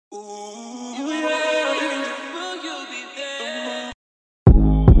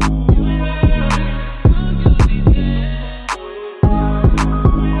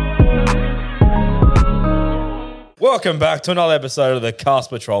Welcome back to another episode of the Cast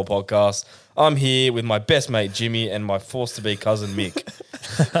Patrol podcast. I'm here with my best mate Jimmy and my forced-to-be cousin Mick.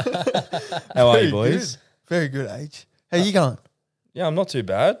 How are you, boys? Good. Very good, H. How you going? Yeah, I'm not too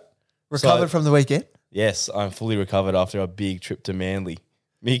bad. Recovered from the weekend? Yes, I'm fully recovered after a big trip to Manly.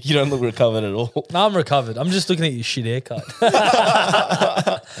 Mick, you don't look recovered at all. No, I'm recovered. I'm just looking at your shit haircut. That's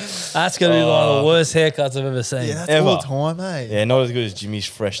going to be one of the worst haircuts I've ever seen. Yeah, that's Ever. all time, eh? Yeah, not as good as Jimmy's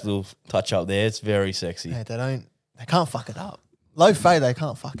fresh little touch up there. It's very sexy. Hey, they can't fuck it up. Low fade, they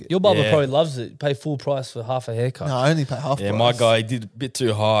can't fuck it. Your barber Yeah. probably loves it. You pay full price for half a haircut. No, I only pay half Yeah, price. my guy did a bit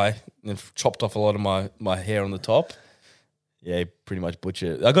too high and chopped off a lot of my hair on the top. Yeah, he pretty much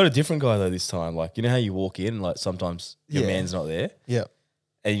butchered it. I got a different guy though this time. Like, you know how you walk in, like sometimes your Yeah. man's not there Yeah.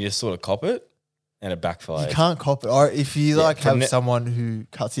 and you just sort of cop it and it backfires. You can't cop it. Or if you Yeah, like from have someone who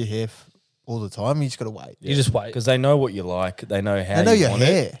cuts your hair all the time, you just got to wait. You just wait. Because they know what you like. They know how They know you your want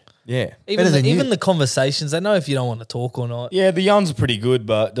hair. it. Yeah. Even better than you. the conversations, they know if you don't want to talk or not. Yeah, the yarns are pretty good,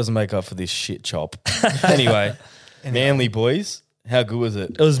 but it doesn't make up for this shit chop. Anyway, Manly boys, how good was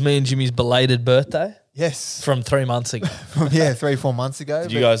it? It was me and Jimmy's belated birthday Yes. from 3 months ago. Yeah, 3-4 months ago.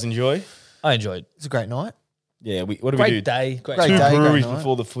 Did you but guys enjoy? I enjoyed. It's a great night. Yeah, what did we Great do? day. Great Great Two day, great breweries night.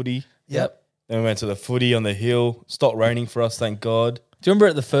 before the footy. Yep. Then we went to the footy on the hill. Stopped raining for us, thank God. Do you remember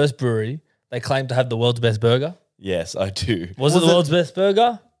at the first brewery, they claimed to have the world's best burger? Yes, I do. Was it the world's best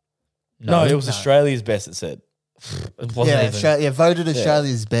burger? No, it was Australia's best, it said. It wasn't Yeah, even. voted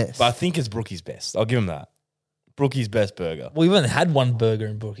Australia's best. But I think it's Brookie's best. I'll give him that. Brookie's best burger. We even had one burger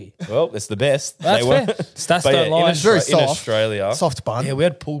in Brookie. Well, it's the best. That's They fair. were- Stats But yeah, don't lie. in, very in soft. Australia. Soft bun. Yeah, we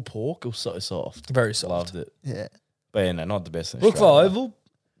had pulled pork. It was so soft. Very soft. Loved it. Yeah. But yeah, no, not the best in Brookville Australia. Oval,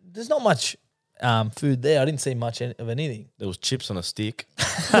 there's not much food there. I didn't see much of anything. There was chips on a stick.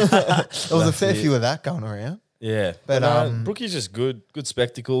 There was a fair it. few of that going around. Yeah. But, no, Brookie's just good. Good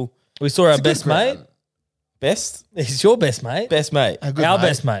spectacle. We saw our It's a good best mate. crowd. Best? He's your best mate. Best mate. A good Our mate.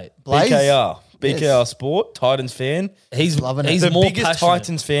 best mate. Blaze. BKR. BKR Yes. Sport. Titans fan. He's Loving it. he's The more biggest passionate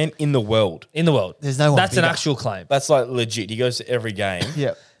Titans fan in the world. in the world. There's no one That's an bigger. actual claim. That's like legit. He goes to every game.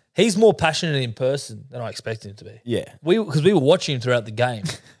 Yeah. He's more passionate in person than I expected him to be. Yeah. Because we were watching him throughout the game,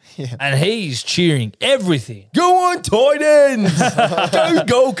 Yeah. and he's cheering everything. Go on, Titans! Go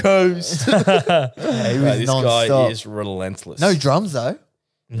Gold Coast! Yeah, he was This non-stop. guy is relentless. No drums, though.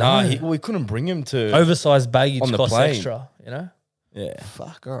 Nah, we couldn't bring him to. Oversized baggage On the costs plane. extra. You know, Yeah.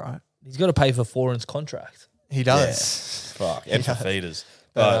 Fuck, all right. he's got to pay for 4 months contract. He does. Fuck. And for feeders.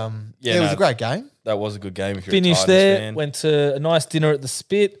 But, But yeah, it was no, a great game. That was a good game if you're Finished a Titans there. fan. Went to a nice dinner at the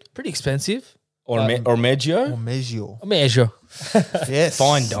Spit. Pretty expensive. Or Um, Meggio. Or Meggio. I measure. Yes.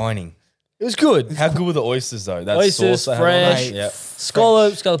 Fine dining. It was good. How good were the oysters though? That Oysters, sauce they had on fresh. it? Yeah.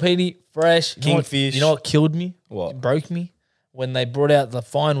 Scallop, scallopini, fresh. You know what- Kingfish. You know what killed me? What? It broke me? When they brought out the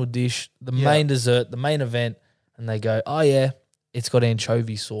final dish, the main dessert, the main event, and they go, oh yeah, it's got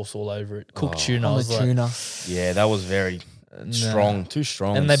anchovy sauce all over it. Cooked tuna. I On was the like, tuna. Yeah, that was very strong. Too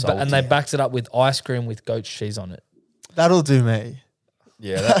strong. and salty. they backed it up with ice cream with goat cheese on it. That'll do me.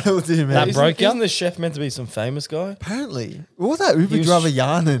 Yeah, that, That'll do me. That isn't, ya? isn't the chef meant to be some famous guy? Apparently. What was that Uber was- driver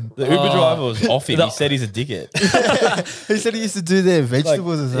yarning? The Uber driver was off him. The- He said he's a dickhead. He said he used to do their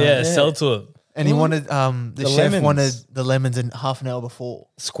vegetables or something. Yeah, sell to it. And he wanted, the chef lemons. wanted the lemons in half an hour before.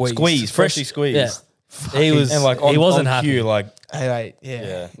 Squeeze, freshly squeezed. Yeah. He was, And like he wasn't on happy. cue, like Hey, wait, yeah.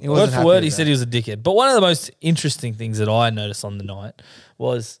 Yeah. He Word wasn't for happy word, with he that. said he was a dickhead. But one of the most interesting things that I noticed on the night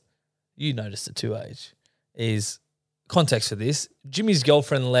was, you noticed it too, Age, is context for this. Jimmy's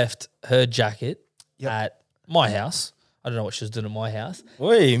girlfriend left her jacket Yep. at my house. I don't know what she was doing at my house.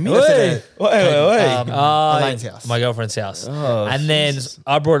 wait, Wait. Um, Uh, Elaine's house. My girlfriend's house. Oh, and then Jesus.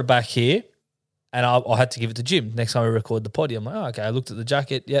 I brought it back here and I had to give it to Jim. Next time we record the poddy, I'm like, oh, okay, I looked at the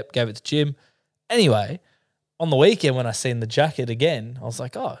jacket. Yep, gave it to Jim. Anyway, on the weekend when I seen the jacket again, I was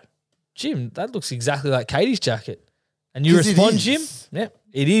like, oh, Jim, that looks exactly like Katie's jacket. And you 'Cause it respond, is. Jim? Yeah,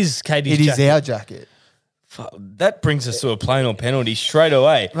 it is Katie's It is jacket. our jacket. Fuck, that brings us to a plain or penalty straight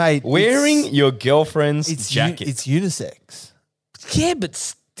away. Mate, wearing it's- your girlfriend's It's jacket. it's unisex. Yeah, but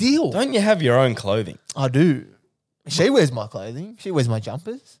still. Don't you have your own clothing? I do. She wears my clothing. She wears my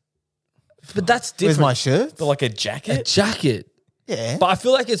jumpers. But that's Wears different. my shirts. But like a A jacket? jacket. Yeah. But I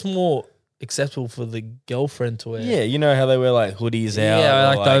feel like it's more acceptable for the girlfriend to wear. Yeah, you know how they wear like hoodies out. Yeah,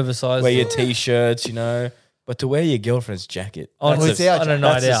 I or, like the oversized Wear your look. t-shirts, you know. But to wear your girlfriend's jacket, On, Well, it's our on a jacket.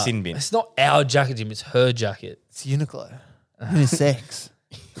 night That's a out. sin bin. It's not our jacket, Jim. It's her jacket. It's Uniqlo. Unisex.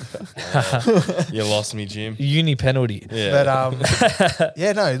 you lost me, Jim. Uni penalty. Yeah, But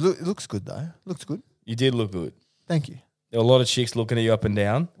yeah, no, it looks good though. Looks good. you did look good. Thank you. There were a lot of chicks looking at you up and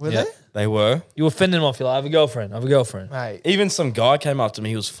down. Were Yeah. they? They were. You offended him off. You're like, I have a girlfriend. I have a girlfriend. Mate. Even some guy came up to me.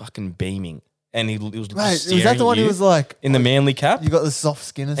 He was fucking beaming. and he was Mate, just was that staring the one at who you was like, in the Manly cap? you got the soft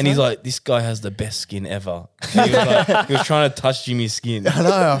skin And he's like, this guy has the best skin ever. And he was like, he was trying to touch Jimmy's skin. I know,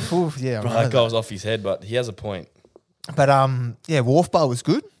 yeah. I Bro, remember that guy that. was off his head, but he has a point. But yeah, Wharf Bar was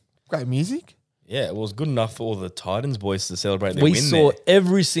good. Great music. Yeah, it was good enough for all the Titans boys to celebrate their We win saw there.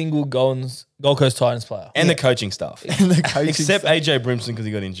 every single Gold Coast Titans player. And the coaching staff. And the coaching Except staff. AJ Brimson because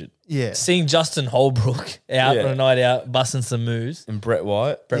he got injured. Yeah. Seeing Justin Holbrook out Yeah. on a night out, busting some moves. And Brett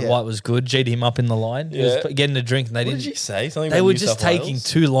White. Brett Yeah. White was good. G'd him up in the line. He Yeah. was getting a drink and they What didn't. did you say? Something They about were New just South taking Wales?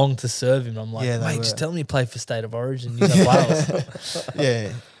 too long to serve him. I'm like, Yeah, they mate, were. just tell me you play for State of Origin, New South Wales.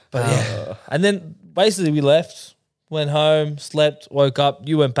 Yeah. But yeah. And then basically we left, went home, slept, woke up.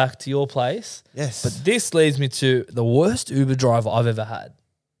 You went back to your place. Yes. But this leads me to the worst Uber driver I've ever had.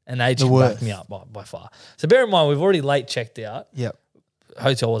 And H The can back worst. me up by far. So bear in mind, we've already late checked out. Yep.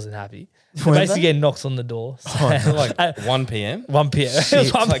 Hotel wasn't happy. So Weren't basically they? getting knocks on the door. So Like 1 p.m. 1 p.m. It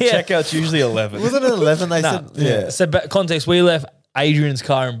was 1 Like p.m. checkout's usually 11. Wasn't it 11? They No. said. Yeah. So context, we left Adrian's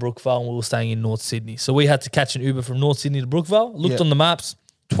car in Brookvale and we were staying in North Sydney. So we had to catch an Uber from North Sydney to Brookvale. Looked Yeah. on the maps,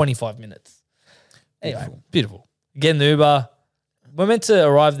 25 minutes. Anyway, beautiful. Getting the Uber. We're meant to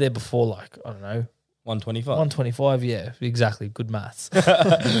arrive there before like, I don't know, 125. 125. Yeah, exactly. Good maths.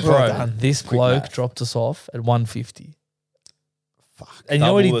 Well Bro, done. this bloke math. dropped us off at 150. Fuck. And you know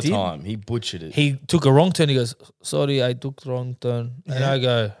Double what he the did? time. He butchered it. He took a wrong turn. He goes, sorry, I took the wrong turn. And Yeah. I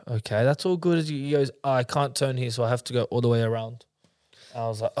go, okay, that's all good. He goes, I can't turn here, so I have to go all the way around. I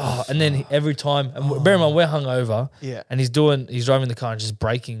was like, oh, and then every time, and bear in mind, we're hungover, Yeah. and he's driving the car and just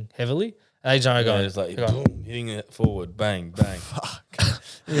braking heavily. And Adrian, I go, Yeah, it's like I go, boom, hitting it forward, bang, bang.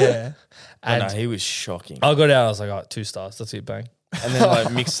 Yeah. But no, and he was shocking. I got out. I was like, all right, 2 stars. That's it, bang. And then like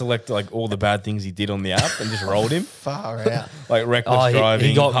Mick selected like all the bad things he did on the app and just rolled him. Far out. Like reckless Oh, he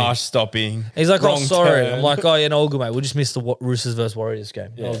driving, got me. harsh stopping. He's like, oh, wrong sorry. turn. I'm like, oh, yeah, no, all good, mate. We'll just miss the Roosters versus Warriors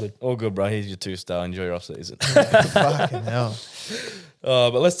game. Yeah, All good. bro. Here's your 2-star. Enjoy your off season. Fucking hell.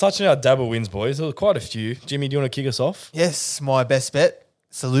 But let's touch on our dabble wins, boys. There were quite a few. Jimmy, do you want to kick us off? Yes, my best bet.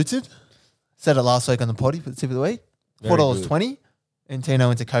 Saluted. Said it last week on the potty for the tip of the week. Very $4.20. And Tino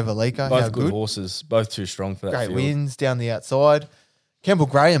into Kovalika. Both How good horses. Both too strong for that Great field. wins down the outside. Campbell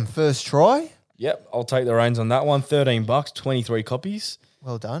Graham, first try. Yep, I'll take the reins on that one. $13, 23 copies.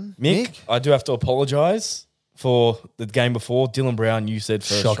 Well done. Mick, I do have to apologise for the game before. Dylan Brown, you said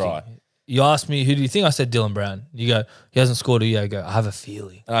first Shocking. try. You asked me, who do you think? I said Dylan Brown. You go, he hasn't scored a year. I go, I have a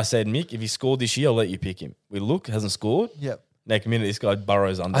feeling. And I said, Mick, if he scored this year, I'll let you pick him. We look, hasn't scored. Yep. Next minute, this guy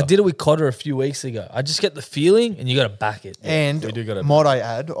burrows under. I did it with Cotter a few weeks ago. I just get the feeling, and you got to back it. And we do gotta- might I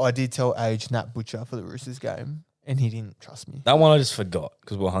add, I did tell Age Nat Butcher for the Roosters game, and he didn't trust me. That one I just forgot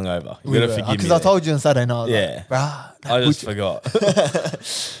because we're hungover. You got to forgive me. Because I there. told you on Saturday night. Yeah. Like, Bruh, Nat I just Butcher."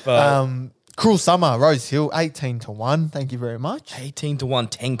 forgot. But Cruel Summer, Rose Hill, 18-1. Thank you very much. 18 to 1,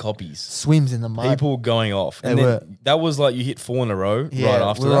 10 copies. Swims in the mud. People going off. And They then were. that was like you hit 4 in a row Yeah, right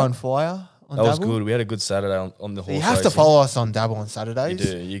after we were that. on fire. On That was Dabble. good. We had a good Saturday on the horse. You have to racing. follow us on Dabble on You Saturdays.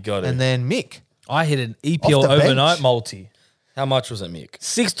 do. You got it. And then Mick. I hit an Off EPL the overnight bench. multi. How much was it, Mick?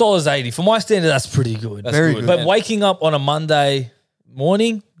 $6.80. For my standard, that's pretty good. That's Very good. good. But And waking up on a Monday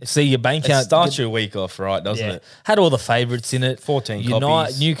morning, see your bank it account. starts your week off right, doesn't yeah, it? had all the favourites in it. 14 United,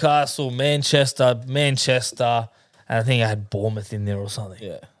 copies. Newcastle, Manchester, and I think I had Bournemouth in there or something.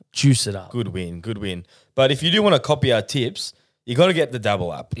 Yeah. Juice it up. Good win. But if you do want to copy our tips, you got to get the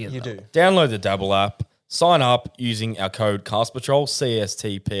Dabble app. You do. Download the Dabble app, sign up using our code CastPatrol,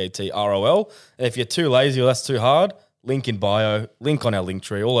 CastPatrol. And if you're too lazy or that's too hard, link in bio, link on our link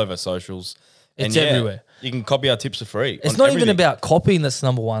tree, all over socials. It's everywhere. You can copy our tips for free. It's on not everything. even about copying that's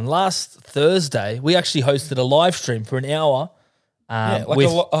number one. Last Thursday, we actually hosted a live stream for an hour Yeah, like with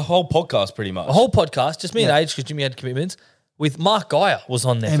a whole podcast pretty much. a whole podcast, just me and Age, because Jimmy had commitments, with Mark Geyer was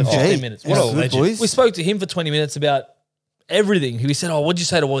on there for MG. 15 minutes. What What a a good legend. boys. We spoke to him for 20 minutes about everything. He said, oh, what'd you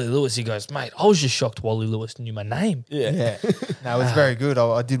say to Wally Lewis? He goes, mate, I was just shocked Wally Lewis knew my name. Yeah. Yeah. No, it was very good.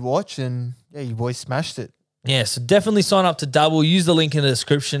 I did watch, and yeah, you boys smashed it. Yeah, so definitely sign up to Double. Use the link in the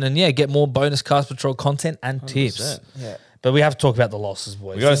description and, yeah, get more bonus Cast Patrol content and tips. 100%. Yeah. But we have to talk about the losses,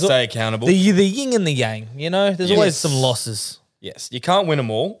 boys. We got to There's stay accountable. the yin and the yang, you know? There's always Yes. some losses. Yes, you can't win them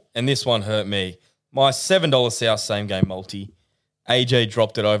all, and this one hurt me. My $7 South same game multi. AJ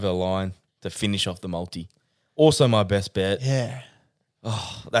dropped it over the line to finish off the multi. Also my best bet. Yeah.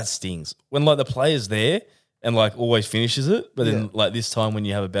 That stings. When like the player's there and like always finishes it, but then Yeah. like this time when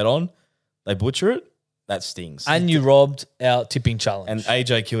you have a bet on, they butcher it. That stings. And you robbed our tipping challenge. And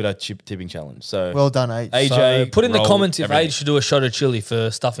AJ killed our tipping challenge. So Well done, H. AJ so put in the rolled comments if everything. Age should do a shot of chili for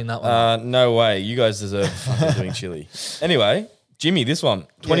stuffing that one. up. No way. You guys deserve fucking doing chili. Anyway, Jimmy, this one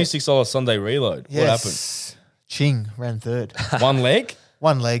 $26 Sunday reload. Yes. What happened? Ching ran third. One leg.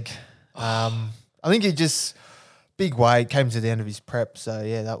 One leg. I think he just big weight came to the end of his prep, so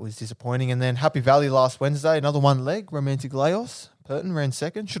yeah, that was disappointing. And then Happy Valley last Wednesday, another one leg, Romantic Laos. Purton ran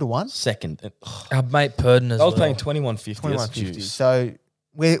second, should have won. Second. Our mate Purden as I was well. paying 21.50. 21.50. So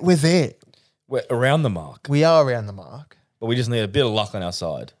we're there. We're around the mark, We are around the mark. but we just need a bit of luck on our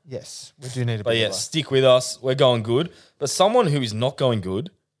side. Yes, we do need a But bit yeah, of luck. stick with us. We're going good. But someone who is not going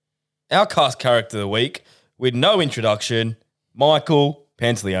good, our cast character of the week, with no introduction, Michael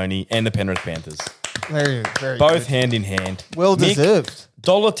Pantaleone and the Penrith Panthers. Very, very Both good. hand in hand. Well Mick, deserved.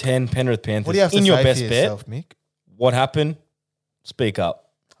 $1.10 Penrith Panthers. What do you have to in say your for best bet. yourself, Mick? What happened? Speak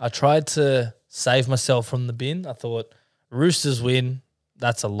up. I tried to save myself from the bin. I thought Roosters win,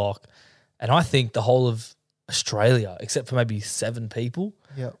 that's a lock. And I think the whole of Australia, except for maybe 7 people,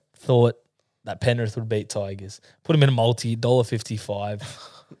 Yeah. thought that Penrith would beat Tigers. Put them in a multi, $1.55.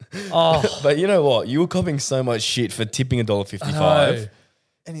 Oh, But you know what? You were copying so much shit for tipping I $1.55. know.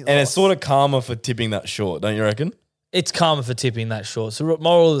 And And it's sort of karma for tipping that short, don't you reckon? It's karma for tipping that short. So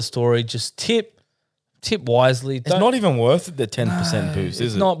moral of the story, just tip wisely. It's not even worth it, the 10% boost, is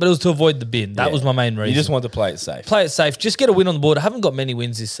It's it? not, but it was to avoid the bin. That Yeah. was my main reason. You just want to play it safe. play it safe. Just get a win on the board. I haven't got many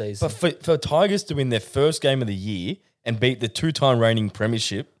wins this season. But for Tigers to win their first game of the year and beat the 2-time reigning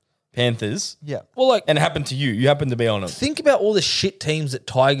premiership Panthers, Yeah. well, like, and it happened to you. You happened to be on it. think about all the shit teams that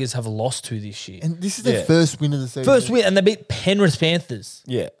Tigers have lost to this year. And this is their Yeah. first win of the season. First win, and they beat Penrith Panthers.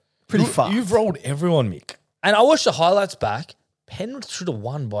 Yeah. Pretty You- fast. You've rolled everyone, Mick. And I watched the highlights back. Penrith should have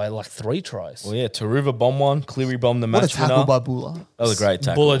won by like 3 tries. Well, yeah, Taruva bombed one. Cleary bombed the What a match tackle winner. by Bula. That was a great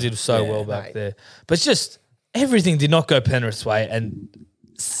tackle. Buller did so Yeah, well back mate. there. But it's just everything did not go Penrith's way. And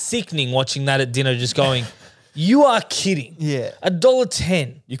sickening watching that at dinner, just going, you are kidding. Yeah.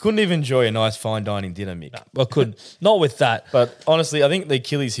 $1.10. You couldn't even enjoy a nice fine dining dinner, Mick. I couldn't. Not with that. But honestly, I think the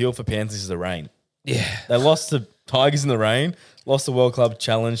Achilles heel for Panthers is the rain. Yeah. They lost to Tigers in the rain, lost the World Club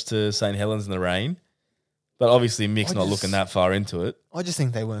Challenge to St. Helens in the rain. But obviously, Mick's not looking that far into it. I just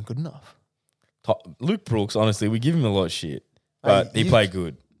think they weren't good enough. Luke Brooks, honestly, we give him a lot of shit, but Hey, he played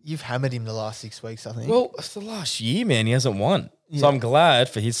good. You've hammered him the last 6 weeks, I think. Well, it's the last year, man. He hasn't won. Yeah. So I'm glad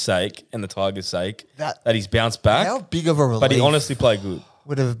for his sake and the Tigers' sake That- that he's bounced back. how big of a relief But he honestly played good.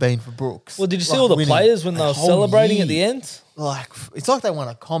 would have been for Brooks. Well, did you see Like all the winning players when a they were whole celebrating at year. the end? Like, it's like they won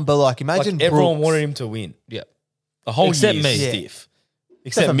a combo. Like, Like imagine everyone Brooks, wanted him to win. Yeah. The whole Except year me. stiff.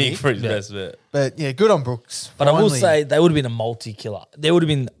 Except for Mick me. for his Yeah. best bet. But yeah, good on Brooks. But I will Finally. say they would have been a multi-killer. There would have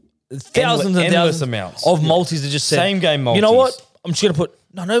been thousands and Endless thousands amounts. of multis that just said, Same game You know multis. what? I'm just going to put,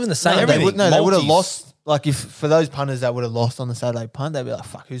 no, not even the same. they everything. would, no, they would have Multis. lost. Like, if for those punters that would have lost on the Saturday punt, they'd be like,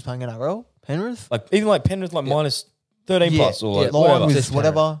 fuck, who's playing NRL? Penrith? Like even like Penrith, like minus 13 plus or like Yeah, whatever. Lions, Just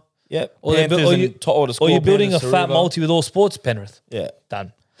whatever. Yeah, Or, they're bu- Panthers or, and you, or to score or you're building a Panthers, fat Taruva. multi with all sports, Penrith. Yeah.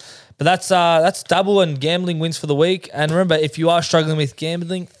 Done. But that's double and gambling wins for the week. And remember, if you are struggling with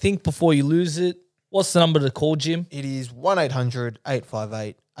gambling, think before you lose it. What's the number to call, Jim? It is 1800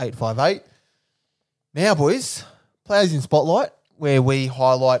 858 858. Now, boys, players in spotlight, where we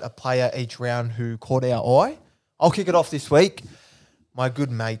highlight a player each round who caught our eye. I'll kick it off this week. My good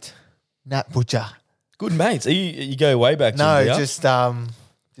mate, Nat Butcher. Good mates. You go way back. No, Jim, yeah? just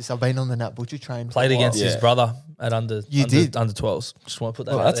I've been on the Nat Butcher train. for Played a while. against his Yeah. brother at under You did. under 12s. Just want to put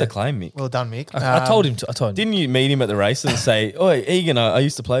that Oh, out that's there. a claim, Mick. Well done, Mick. I told him to. I told him. Didn't you meet him at the race and say, "Oh, Egan, I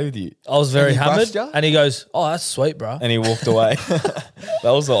used to play with you," I was very he hammered. brushed ya? And he goes, oh, that's sweet, bro. and he walked away?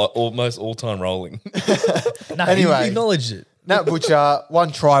 That was the almost all-time rolling. No, Anyway. he acknowledged it. Nat Butcher,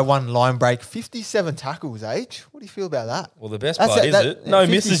 1 try, 1 line break, 57 tackles, H. What do you feel about that? Well, the best part is it. No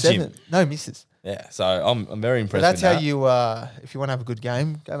misses, Jim. 57. No misses. Yeah, so I'm very impressed. That's with how that. you, if you want to have a good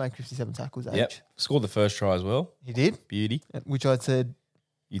game, go make 57 tackles, H. Yep, scored the first try as well. He did, Beauty. which I'd said,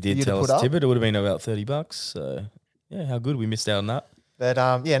 You did You to tell put us, up? Tibbet. It would have been about $30. So yeah, how good we missed out on that. but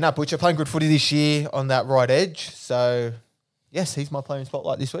yeah, Nat Butcher playing good footy this year on that right edge. So, yes, he's my player in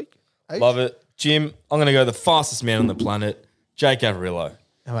spotlight this week. H. Love it, Jim. I'm going to go the fastest man on the planet, Jake Averillo.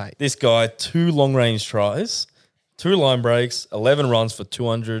 Oh, mate. This guy, 2 long range tries, 2 line breaks, 11 runs for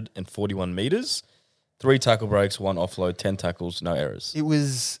 241 meters, 3 tackle breaks, 1 offload, 10 tackles, no errors. It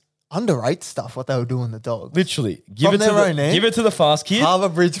was underrated stuff, what they were doing, the Dogs. Literally, From their own end. give it to the fast kid, Harbour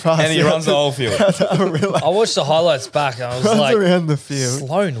Bridge pass. and he runs the whole field. I watched the highlights back and I was Runs like, around the field.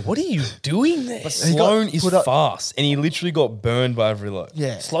 Sloan, what are you doing there? Sloan is put up- fast, and he literally got burned by Averillo.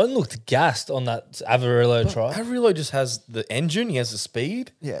 Yeah. Sloan looked gassed on that Averillo try. Averillo just has the engine, he has the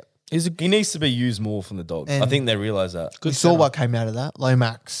speed. Yeah. He needs to be used more from the Dogs. I And- think they realise that. We saw what came out of that.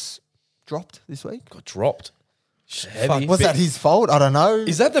 Lomax dropped this week. Got dropped. Heavy. Was that his fault? I don't know.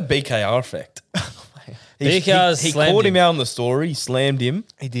 Is that the BKR effect? BKR he slammed caught him him. out on the story, he slammed him.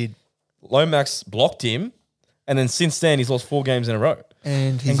 He did. Lomax blocked him, and then since then he's lost 4 games in a row.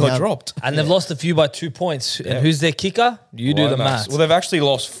 and he's and got now- dropped. And they've lost a few by 2 points. And who's their kicker? You do the Lomax. math. Well, they've actually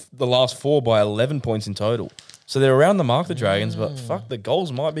lost the last 4 by 11 points in total. So they're around the mark, the Dragons, but fuck, the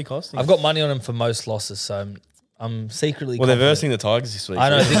goals might be costing. I've got money on them for most losses, so I'm secretly. Well, they're confident. versing the Tigers this week. I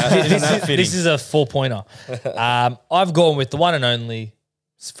know so isn't that fitting? this is a 4-pointer. I've gone with the one and only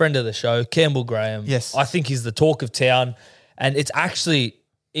friend of the show, Campbell Graham. Yes. I think he's the talk of town, and it's actually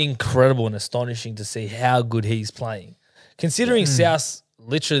incredible and astonishing to see how good he's playing. Considering South,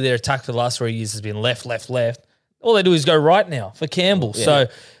 literally their attack for the last 3 years has been left. All they do is go right now for Campbell. So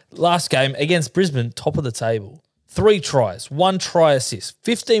last game against Brisbane, top of the table. 3 tries, 1 try assist,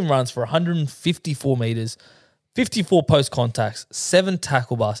 15 runs for 154 metres, 54 post contacts, 7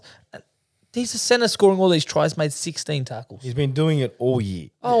 tackle busts. And he's a centre scoring all these tries, made 16 tackles. He's been doing it all year.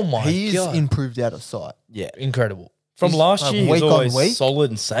 Oh my He's God. improved out of sight. Yeah. Incredible. From He's last like year, week he's on always week. solid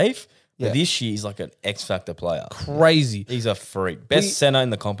and safe. Yeah. But this year, he's like an X Factor player. Crazy. He's a freak. Best centre in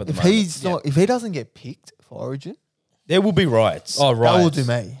the comp at the If moment. he's not, if he doesn't get picked for Origin, There will be riots. Oh, right. that will do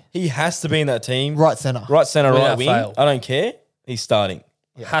me. He has to be in that team. Right centre. Right centre, Without right wing. fail. I don't care. He's starting.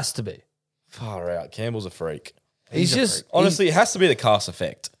 Has to be. Far out. Campbell's a freak. He's a just Honestly, it has to be the cast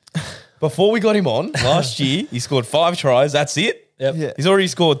effect. Before we got him on last year, he scored 5 tries. That's it. Yep. Yeah. He's already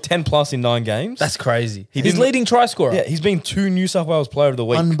scored 10 plus in 9 games. That's crazy. He's didn't- leading try scorer. yeah. He's been 2 New South Wales Player of the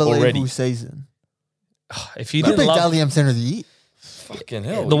Week Unbelievable already. season. If you Could didn't be love Dally M Centre of the Year. Fucking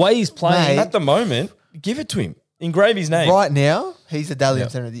hell. the way he's playing, Mate. At the moment, give it to him. Engrave his name. Right now, he's a Dally M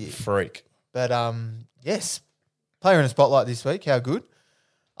Centre of the Year. Freak. But yes, player in a spotlight this week. How good?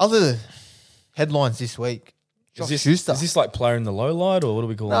 Other headlines this week. Josh Schuster. Is this like player in the low light or what do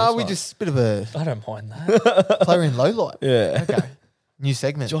we call it? No, we just bit of a I don't mind that. player in low light. Yeah. Okay. New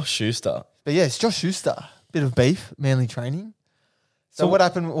segment. Josh Schuster. But yeah, it's Josh Schuster. Bit of beef, Manly training. So what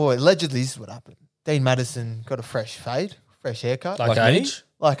happened? Or allegedly, this is what happened. Dean Madison got a fresh fade, fresh haircut, Like Like me? age.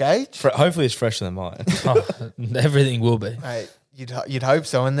 like age. Hopefully it's fresher than mine. Oh, everything will be. Mate, you'd hope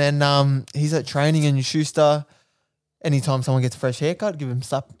so. And then he's at training, and Schuster, anytime someone gets a fresh haircut, give him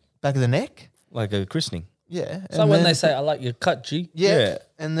slap back of the neck. Like a christening. Yeah. So when they say, I like your cut, G, yeah. Yeah.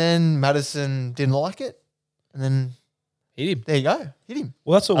 And then Madison didn't like it. And then hit him. there you go. Hit him.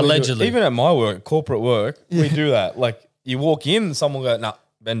 Well, that's what Allegedly. we do. Even at my work, corporate work, we Yeah. do that. Like you walk in, someone will go, nah,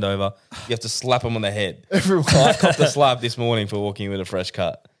 bend over. You have to slap them on the head. Everyone. I copped a slap this morning for walking in with a fresh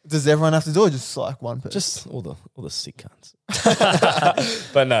cut. Does everyone have to do it? Just like one person. Just all the sick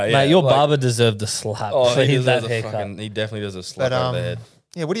cunts. But no, yeah. Mate, your like- barber deserved a slap Oh, for he, his that deserves a haircut. fucking, he definitely does a slap But over the head.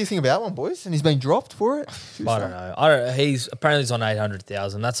 yeah, what do you think about that one, boys? And he's been dropped for it. I don't know. He's apparently on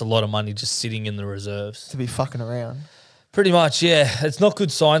 800,000. That's a lot of money just sitting in the reserves. To be fucking around. Pretty much, yeah. It's not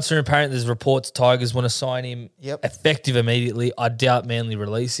good signs for him. Apparently, there's reports Tigers want to sign him Yep. effective immediately. I doubt Manly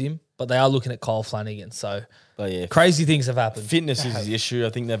release him, but they are looking at Kyle Flanagan. So But yeah, crazy things have happened. fitness is his issue. I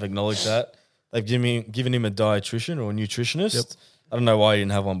think they've acknowledged that. They've given him a dietitian or a nutritionist. I don't know why he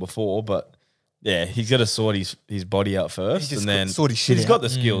didn't have one before, but yeah, he's got to sort his body out first, just and got then to sort his shit he's out. got the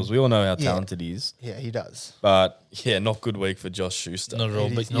skills. We all know how talented he is, Yeah, he does. but yeah, not good week for Josh Schuster. Not at all.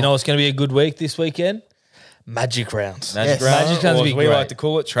 It But is you not. know what's going to be a good week this weekend? Magic rounds. Magic Yes. round, Magic round's or as be we great. like to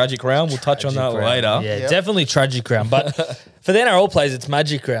call it, tragic round. We'll touch on that Tragic round. later. Yeah, Yep. definitely tragic round. But for the NRL players, it's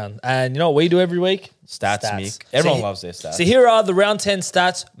magic round. And you know what we do every week? Stats, Mick. Everyone See- loves their stats. So here are the round 10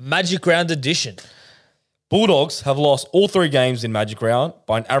 stats, magic round edition. Bulldogs have lost all 3 games in Magic Round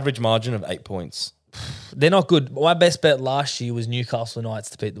by an average margin of 8 points. They're not good. My best bet last year was Newcastle Knights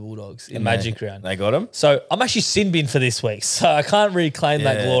to beat the Bulldogs in magic round. They got him. So I'm actually sin bin for this week, so I can't really claim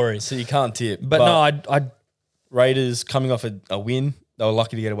that glory. So you can't tip. But no, I Raiders coming off a win. They were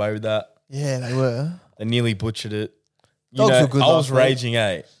lucky to get away with that. Yeah, they were. They nearly butchered it. You Dogs know, were good I was last week. raging,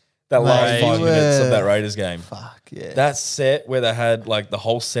 that last you 5 minutes were- of that Raiders game. Fuck, yeah. That set where they had like the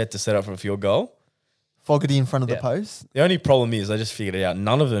whole set to set up for a field goal. Fogarty in front of Yeah. the post. The only problem is they just figured it out.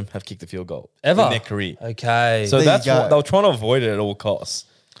 None of them have kicked a field goal Ever? in their career. Okay. So There you that's go. what they were trying to avoid it at all costs.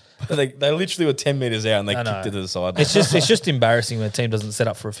 But they literally were 10 meters out and they I know. kicked it to the side. it's just embarrassing when a team doesn't set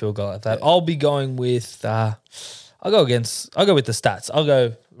up for a field goal like that. I'll be going with I'll go with the stats. I'll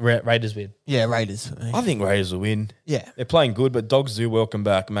go Raiders win. Yeah, Raiders for me. I think Raiders will win. Yeah. They're playing good, but Dogs do welcome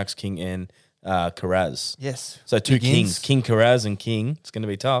back Max King and Carraz. Yes. So 2 Big Kings, ins. King Carraz and King. It's going to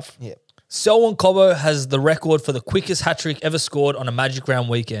be tough. Yeah. Selwyn Cobbo has the record for the quickest hat-trick ever scored on a Magic Round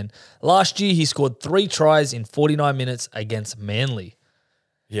weekend. Last year, he scored 3 tries in 49 minutes against Manly.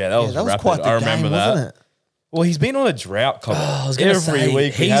 Yeah, that was That was rapid. quite the I remember game, that. wasn't it? Well, he's been on a drought, Cobbo. I was gonna Every say,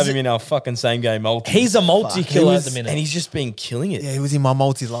 week we he's- have him in our fucking same game multi. He's a multi-killer He at the was- minute. and he's just been killing it. Yeah, he was in my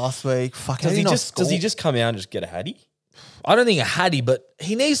multi last week. Fuck, Does how he not just score? come out and just get a hattie? I don't think a hattie, but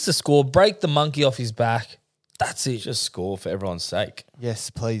he needs to score, break the monkey off his back, That's it. Just score for everyone's sake. Yes,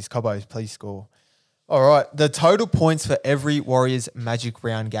 please, Cobos, please score. All right, the total points for every Warriors Magic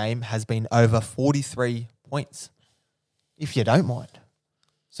round game has been over 43 points, if you don't mind.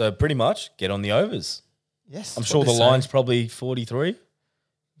 So pretty much get on the overs. Yes. I'm that's sure what the they're saying. line's probably 43.5.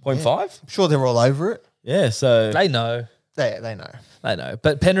 I'm sure they're all over it. Yeah, so They know. They know. They know.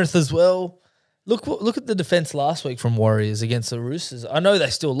 But Penrith as well. Look at the defense last week from Warriors against the Roosters. I know they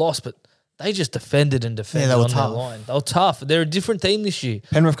still lost, but they just defended and defended they were on tough. their line. They were tough. They're a different team this year.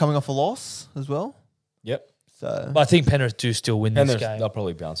 Penrith coming off a loss as well. yep. So, But I think Penrith do still win And this game. they'll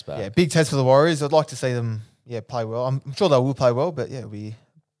probably bounce back. yeah, big test for the Warriors. I'd like to see them, play well. I'm sure they will play well, but yeah, it'll be a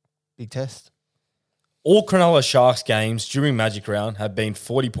big test. All Cronulla Sharks games during Magic Round have been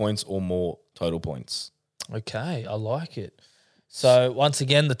 40 points or more total points. Okay, I like it. So once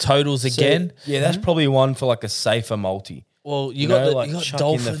again, the totals again. So, yeah, that's probably one for like a safer multi. Well, you You got know, the like you got chuck in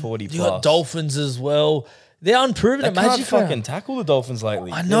the Dolphins. 40 You got plus. Dolphins as well. They're unproven They at can't Magic fucking Round. tackle the Dolphins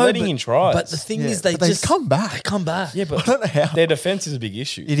lately. I They're know, letting in tries. But the thing Yeah, is, they but just come back. They come back. yeah, but I don't know how. their defense is a big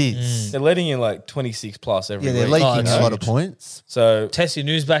issue. It is. They're letting in like 26 plus every Yeah, they're week. leaking Oh, a lot of Huge. points. So Tessie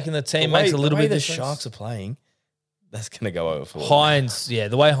News back in the team the way, makes a little the way bit the of difference. Sharks are playing, that's going to go over for them. Hines, yeah,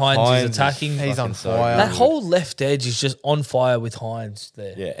 the way Hines Hines is is attacking, He's on fucking so fire. that good. whole left edge is just on fire with Hines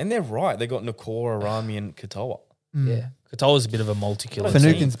there. Yeah, and they're right. They got Nakora, Rami, and Katoa. Yeah. Katoa's a bit of a multi-killer. What a team.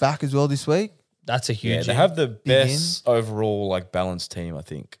 Finucane's back as well this week. That's a Yeah, huge. they have the best overall like balanced team. I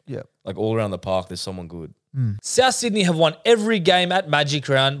think. Yeah. Like all around the park, there's someone good. South Sydney have won every game at Magic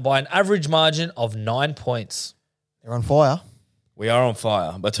Round by an average margin of 9 points. They're on fire. We are on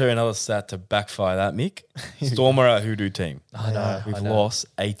fire. But tell you another stat to backfire that, Mick. Storm are our hoodoo team. I know. We've lost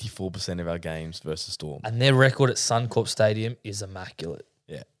 84% of our games versus Storm. And their record at Suncorp Stadium is immaculate.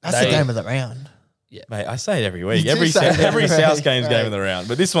 Yeah. That's They- the game of the round. Mate, I say it every week. You do Every say it every every South week, game's right. game of the round.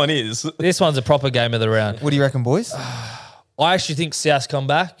 But this one is. This one's a proper game of the round. What do you reckon, boys? I actually think South come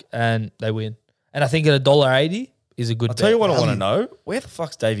back and they win. And I think at $1.80 is a good I'll bet. tell you what I want to Value. know. Where the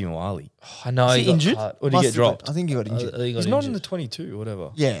fuck's Davey Wiley? I know Is he got injured? cut. Or did he get dropped? I think he got injured. He got He's not in the injured. 22 or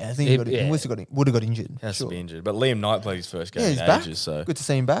whatever. Yeah, I think He- he yeah. would have got injured. He has Sure. to be injured. But Liam Knight played his first game Yeah, in he's back. ages. So Good to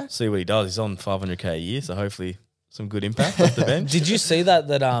see him back. see what he does. He's on 500k a year. So hopefully some good impact off the bench. Did you see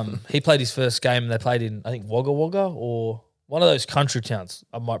that he played his first game and they played in, I think, Wagga Wagga or one of those country towns?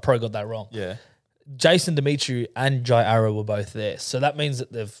 I might probably got that wrong. Yeah. Jason Demetri and Jai Arrow were both there. So that means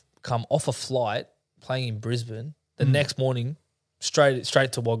that they've come off a flight playing in Brisbane the next morning straight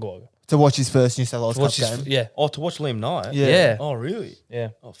to Wagga Wagga. To watch his first New South Wales Cup Watch his- game. yeah. Oh, to watch Liam Knight? Yeah. Yeah. Oh, really? Yeah.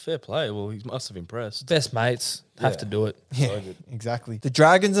 Oh, fair play. Well, he must have impressed. Best mates have Yeah. to do it. Yeah, exactly. The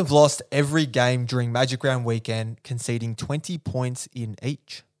Dragons have lost every game during Magic Round weekend, conceding 20 points in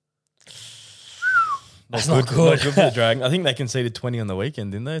each. That's not good. Not good for the Dragon. I think they conceded 20 on the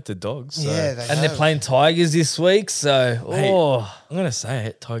weekend, didn't they? To Dogs. So. Yeah, they And they're have. playing Tigers this week. So, Hey, oh, I'm going to say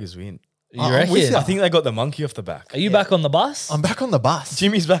it. Tigers win. you I'm reckon? with ya. I think they got the monkey off the back. Are you back on the bus? I'm back on the bus.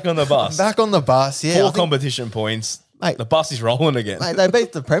 Jimmy's back on the I'm bus. back on the bus. Yeah, I 4 think- competition points. Mate. The bus is rolling again. mate, they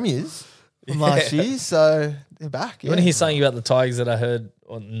beat the Premiers from last year, so they're back. You Yeah. want to hear something about the Tigers that I heard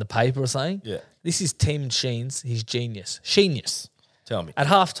in the paper or something? Yeah. This is Tim Sheen's. He's genius. Genius. Tell me. At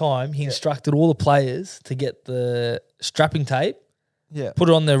halftime, he instructed all the players to get the strapping tape, Yeah. put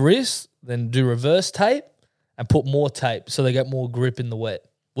it on their wrist, then do reverse tape and put more tape so they get more grip in the wet.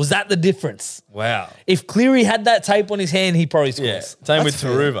 Was that the difference? Wow. If Cleary had that tape on his hand, he probably scores. Yeah. Same with That's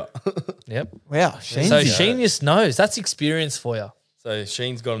fair. Taruva. Yep. Wow. Sheen. So Genius knows. That's experience for you. So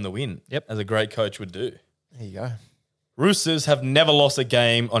Sheen's got him the win. Yep. As a great coach would do. There you go. Roosters have never lost a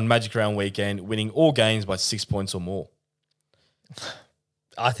game on Magic Round weekend, winning all games by 6 points or more.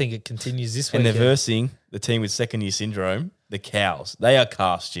 I think it continues this And week. they're versing the team with second year syndrome, the Cows. They are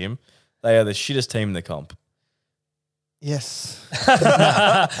cast, Jim. They are the shittest team in the comp. Yes.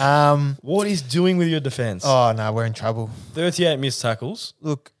 What is doing with your defense? Oh no, we're in trouble. 38 missed tackles.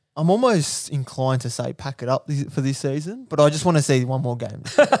 Look, I'm almost inclined to say pack it up for this season, but I just want to see one more game.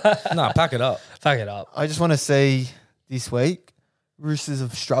 Nah, pack it up. Fuck it up. I just want to see this week. Roosters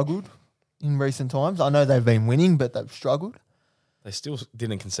have struggled in recent times. I know they've been winning, but they've struggled. They still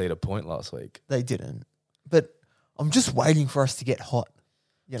didn't concede a point last week. They didn't. But I'm just waiting for us to get hot.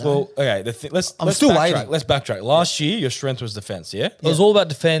 You know? Well, okay, let's still backtrack. waiting. Let's backtrack. Last year, your strength was defense, yeah? It was all about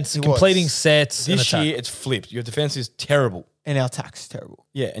defense, It completing was. sets. and This attack. year, it's flipped. Your defense is terrible. and our attack's terrible.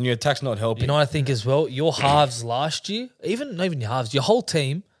 Yeah, and your attack's not helping. You know what I think as well? Your halves last year, not even your halves, your whole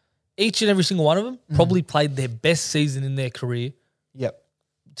team, each and every single one of them probably played their best season in their career Yep.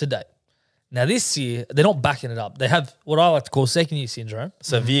 to date. Now this year, they're not backing it up. They have what I like to call second year syndrome.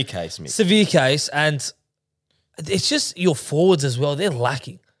 Severe case, Mick. Severe case, and it's just your forwards as well. They're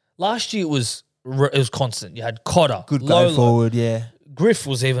lacking. Last year it was it was constant. You had Cotter, Good Lolo. go forward, yeah. Griff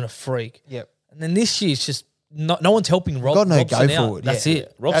was even a freak. Yep. And then this year, it's just no one's helping Got no Robson go out. forward, That's yeah.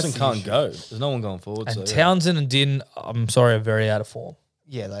 it. Robson That's the can't issue. go. There's no one going forward. And so, yeah. Townsend and Din, I'm sorry, are very out of form.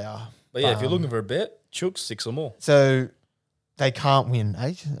 Yeah, they are. But yeah, if you're looking for a bet, Chooks 6 or more. So they can't win,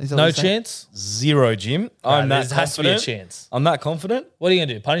 eh? Is that No what you're saying? chance? Zero, Jim. I'm No, that there has to be a confident. chance. I'm that confident. What are you going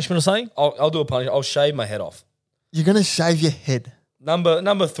to do? Punishment or something? I'll do a punishment. I'll shave my head off. You're going to shave your head.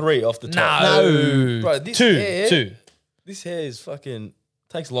 Number 3 off the top. No. Bro, this Two. hair- Two. This hair is fucking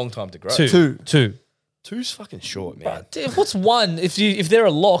takes a long time to grow. Two. Two. 2's fucking short, man. Dude, what's one? If they're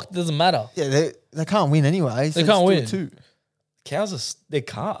a lock, it doesn't matter. Yeah, they can't win anyway. So They can't just do win. Two. Cows they're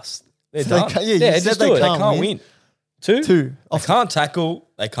cast. They're So done. they can't, yeah, Yeah, you said just they do it. They can't, can't win. win. Two? Two. They can't tackle.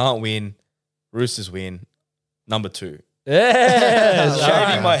 They can't win. Roosters win. Number 2. Yes. Shaving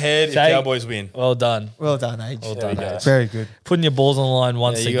Alright. my head if Shave- Cowboys win. Well done. Well done, Age. Well There done, we go. Age. Very good. Putting your balls on the line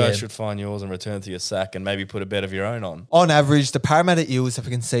once Yeah, you again. guys should find yours and return it to your sack and maybe put a bet of your own on. On average, the Parramatta Eels have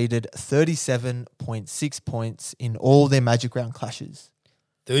conceded 37.6 points in all their Magic Round clashes.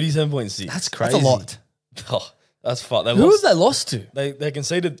 37.6. That's crazy. That's a lot. Oh, that's fun. They Who lost. have they lost to? They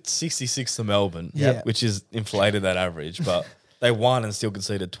conceded 66 to Melbourne, Yeah. which is inflated that average, but they won and still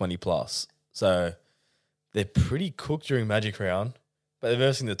conceded 20 plus. So they're pretty cooked during Magic Round, but they're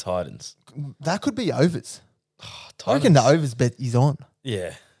versing the Titans. That could be overs. I Titans, reckon the overs bet is on.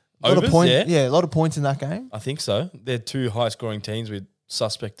 yeah, A lot Overs, of points. yeah, Yeah, a lot of points in that game. I think so. They're 2 high scoring teams with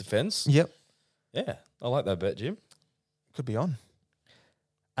suspect defense. Yep, Yeah, I like that bet, Jim. could be on.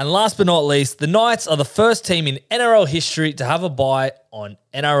 And last but not least, the Knights are the first team in NRL history to have a bye on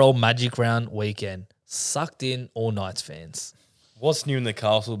NRL Magic Round weekend. Sucked in all Knights fans. What's new in the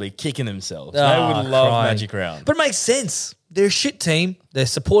castle will be kicking themselves. Ah, they would love crying. Magic Round. But it makes sense. They're a shit team. Their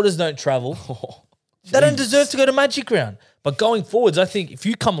supporters don't travel. They don't deserve to go to Magic Round. But going forwards, I think if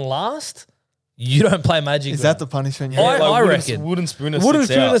you come last, you don't play Magic Is Round. that the punishment? I- Yeah. I wooden, reckon. Wooden Spooner Wooden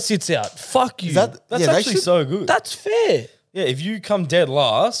sits Spooner out. sits out. Fuck you. Is that That's yeah, they actually should- so good. That's fair. Yeah, if you come dead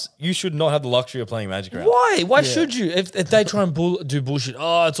last, you should not have the luxury of playing Magic Round. Why? Why should you? If they try and do bullshit,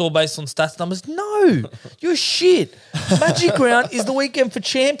 oh, it's all based on stats numbers. No, you're shit. Magic Round is the weekend for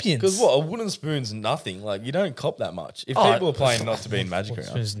champions. Because what, a wooden spoon's nothing. Like, you don't cop that much. If Oh, people are playing not to be in Magic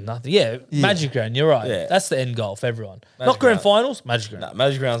Round. There's nothing. Yeah, Magic Round. You're right. Yeah. That's the end goal for everyone. Magic Not grand Round. finals. Magic Round. Nah,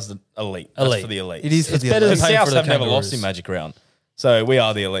 Magic Round's the elite. That's Elite. for the elite. It is for It's the better elite. than paying Souths for the have never Kangaroos. lost in Magic Round. So we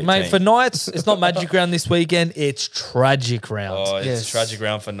are the elite Mate, team. for Knights, it's not Magic Round this weekend. It's Tragic Round. Oh, it's Yes. a tragic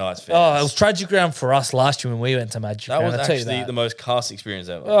round for Knights fans. Oh, it was Tragic Round for us last year when we went to Magic that Round. was I'll tell you actually that. the most cast experience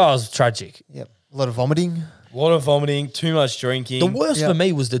ever. Oh, it was tragic. Yep. A lot of vomiting. A lot of vomiting, too much drinking. The worst Yeah. for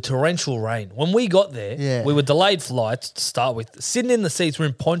me was the torrential rain. When we got there, Yeah. we were delayed flights to start with. Sitting in the seats, we're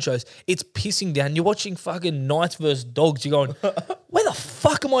in ponchos. It's pissing down. You're watching fucking Knights versus Dogs. You're going, where the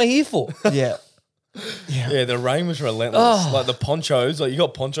fuck am I here for? Yeah. Yeah, the rain was relentless. Oh. Like the ponchos, like you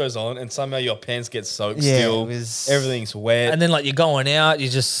got ponchos on, and somehow your pants get soaked Yeah, still. it was- Everything's wet. And then like you're going out, you're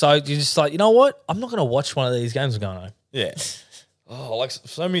just soaked. You're just like, you know what? I'm not going to watch one of these games. I'm going home. yeah. Oh, like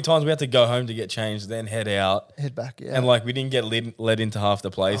so many times we had to go home to get changed, then head out. Head back. Yeah. And like we didn't get led into half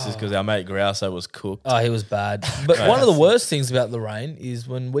the places because our mate Grouse was cooked. Oh, he was bad. But one of the worst things about the rain is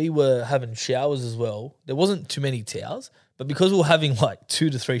when we were having showers as well, there wasn't too many towels. But because we were having like 2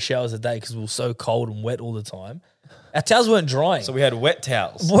 to 3 showers a day because we were so cold and wet all the time, our towels weren't drying. So we had wet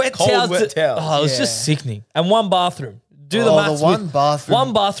towels. Wet Cold towels. wet towels. Oh, it was Yeah. just sickening. And one bathroom. Do the Oh, maths. the one with- bathroom.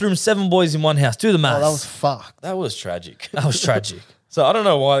 One bathroom, 7 boys in one house. Do the oh, maths. that was fucked. That was tragic. That was tragic. So I don't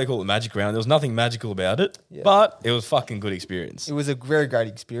know why they call it Magic Round. There was nothing magical about it, but it was fucking good experience. It was a very great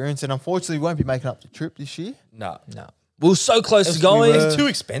experience, and unfortunately, we won't be making up the trip this year. No. No. We were so close to We going. It's too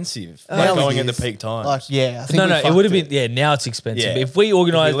expensive. Now Like it going at the is. peak time. Like, yeah, I think No, we no, it fucked would have been, yeah, now it's expensive. Yeah. But if we we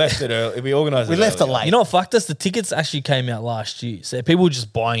organised, left it early. We organised We left it earlier. late. you know what fucked us? The tickets actually came out last year. So people were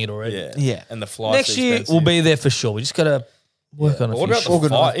just buying it already. Yeah. Yeah. And the flights Next are year, expensive. we'll be there for sure. We just got to work on a What few about shit. the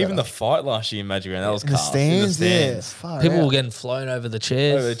Organised fight? Even better. the fight last year in Magic Round, that was In the cast. stands, In the yeah. stands. Far People out. were getting flown over the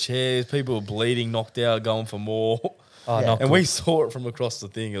chairs. Over the chairs, people were bleeding, knocked out, going for more. Oh, Yeah. not And good. we saw it from across the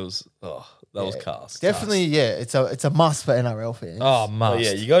thing. It was, that was cast. Definitely, yeah. It's a must for NRL fans. Oh, But must.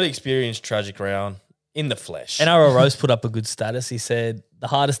 yeah, you got to experience Tragic Round in the flesh. NRL Rose put up a good status. He said the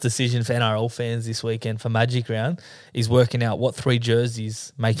hardest decision for NRL fans this weekend for Magic Round is working out what 3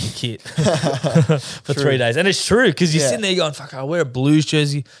 jerseys make your kit for 3 days. And it's true because you're Yeah. sitting there going, fuck, I wear a Blues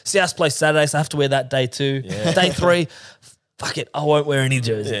jersey. South play Saturday, so I have to wear that day too. Day 3, fuck it, I won't wear any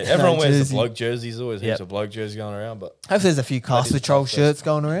jersey. Yeah, everyone wears jersey. the bloke jerseys. Always Yep. heaps of bloke jerseys going around. But Hope there's a few Cast is Patrol tough, shirts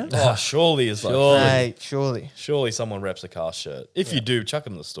going around. surely is like, Surely. Mate, surely. surely someone reps a cast shirt. If you do, chuck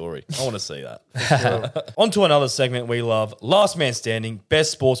them the story. I want to see that. On to another segment we love: Last Man Standing,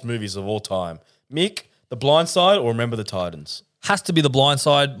 best sports movies of all time. Mick, The Blind Side or Remember the Titans? Has to be The Blind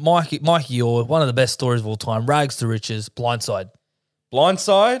Side. Mikey Orr, one of the best stories of all time. Rags to riches. Blind Side. Blind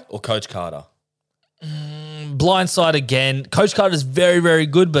Side or Coach Carter? Blind Side again. Coach Carter is very, very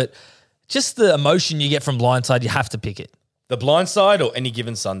good, but just the emotion you get from Blind Side, you have to pick it. The Blind Side or Any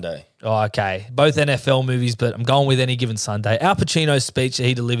Given Sunday? Oh, okay. Both NFL movies, but I'm going with Any Given Sunday. Al Pacino's speech that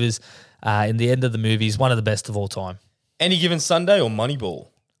he delivers in the end of the movie is one of the best of all time. Any Given Sunday or Moneyball?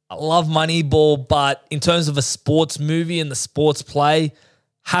 I love Moneyball, but in terms of a sports movie and the sports play,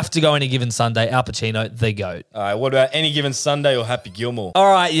 have to go Any Given Sunday. Al Pacino, the GOAT. All right, what about Any Given Sunday or Happy Gilmore?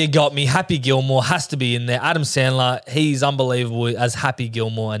 All right, you got me. Happy Gilmore has to be in there. Adam Sandler, he's unbelievable as Happy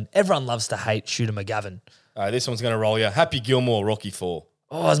Gilmore, and everyone loves to hate Shooter McGavin. All right, this one's going to roll you. Happy Gilmore, Rocky 4.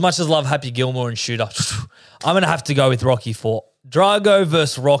 Oh, as much as I love Happy Gilmore and Shooter, I'm going to have to go with Rocky 4. Drago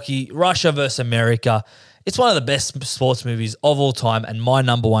versus Rocky, Russia versus America. It's one of the best sports movies of all time and my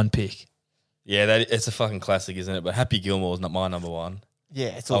number one pick. Yeah, it's a fucking classic, isn't it? But Happy Gilmore is not my number one. Yeah,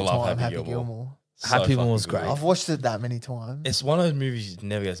 it's I all love time. Happy Happy Gilmore. Gilmore. So Happy Gilmore fucking was good. great. I've watched it that many times. It's one of those movies that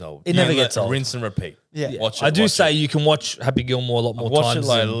never gets old. It never You gets old. Rinse and repeat. Yeah. Watch it. I do watch say it. you can watch Happy Gilmore a lot more Watch it times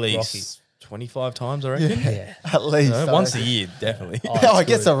like at than least Rocky. 25 times, I reckon. Yeah. At least. Once a year, definitely. Oh, it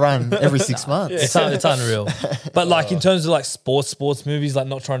gets a run every 6 months. It's unreal. But like in terms of like sports movies, like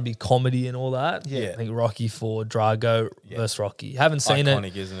not trying to be comedy and all that. Yeah. I think Rocky 4, Drago versus Rocky. Haven't seen Iconic,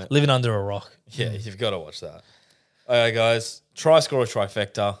 it. isn't it? Living under a rock. Yeah, you've got to watch that. Okay, guys. Try, score, or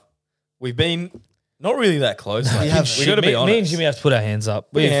trifecta. We've been not really that close. mate. haven't. We got to be honest. Me and Jimmy have to put our hands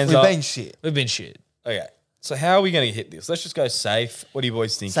up. Put your hands We've up. been shit. We've been shit. Okay. So how are we going to hit this? Let's just go safe. What do you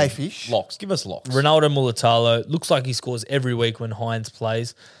boys think? Safe-ish. Locks. Give us locks. Ronaldo Mulatalo looks like he scores every week when Hines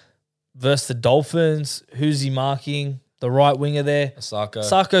plays. Versus the Dolphins, who's he marking? The right winger there. Osaka.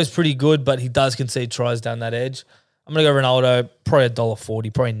 Sarko's pretty good, but he does concede tries down that edge. I'm going to go Ronaldo, probably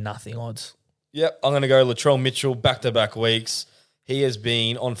 $1.40, probably nothing odds. Yep. I'm going to go Latrell Mitchell back-to-back weeks. He has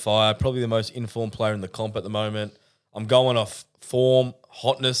been on fire. Probably the most informed player in the comp at the moment. I'm going off form,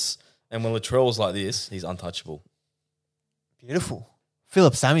 hotness, and when Latrell's like this, he's untouchable. Beautiful.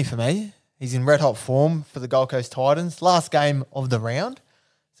 Philip Sammy for me. He's in red hot form for the Gold Coast Titans. Last game of the round.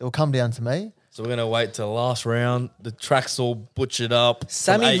 So it'll come down to me. So we're going to wait till the last round. The track's all butchered up. from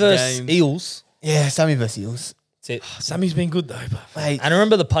Sammy 8 versus games. Eels. Yeah, Sammy versus Eels. That's it. Sammy's been good, though. But Mate, And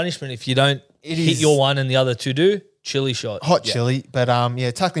remember the punishment if you don't It hit is- your one and the other two do? Chili shot. hot chili. But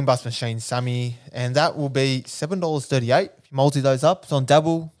yeah, tackling bus machine, Sammy. And that will be $7.38. If you multi those up, it's on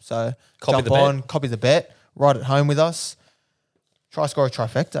Dabble. So Copy jump the bet. on, copy the bet, write it home with us. Try, score, a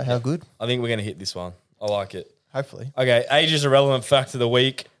trifecta. How good? I think we're going to hit this one. I like it. Hopefully. Okay, age is a relevant fact of the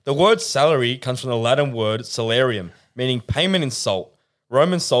week. The word salary comes from the Latin word salarium, meaning payment in salt.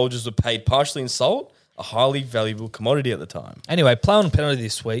 Roman soldiers were paid partially in salt, a highly valuable commodity at the time. Anyway, play on penalty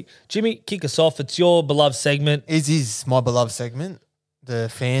this week. Jimmy, kick us off. It's your beloved segment. It is my beloved segment. The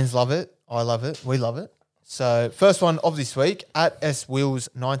fans love it. I love it. We love it. So first one of this week, at S Wheels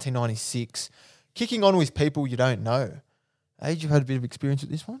 1996. Kicking on with people you don't know. Age, you've had a bit of experience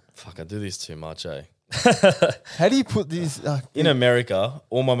with this one. Fuck, I do this too much, eh? How do you put this? In America,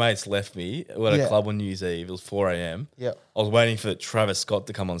 all my mates left me. We had a Yeah. club on New Year's Eve. It was 4 a.m. Yeah. I was waiting for Travis Scott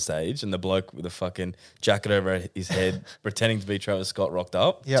to come on stage, and the bloke with a fucking jacket over his head, pretending to be Travis Scott, rocked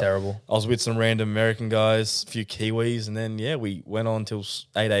up. Yep. Terrible. I was with some random American guys, a few Kiwis, and then, yeah, we went on till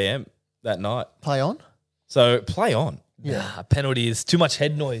 8 a.m. that night. Play on. So play on. Nah, penalty is too much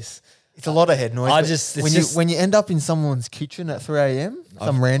head noise. It's a lot of head noise. I but just- it's when just- you when you end up in someone's kitchen at 3 a.m.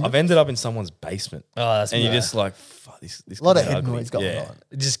 Some random. I've ended up in someone's basement. Oh, that's And you're bad. just like, fuck, this a lot could of be head ugly. noise going Yeah. on.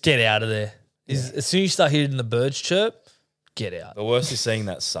 Just get out of there. As soon as you start hearing the birds chirp, get out. The worst is seeing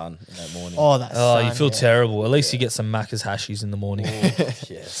that sun in that morning. Oh, that's Oh, you sun, feel yeah. terrible. At least you get some Macca's hashies in the morning.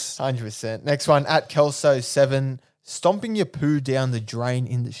 Yes. 100%. Next one, at Kelso7. Stomping your poo down the drain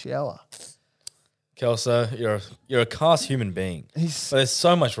in the shower. Kelso, you're a cast human being. He's But there's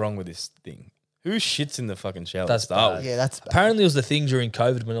so much wrong with this thing. Who shits in the fucking shower? That's to start bad. with? yeah, that's bad. Apparently, it was the thing during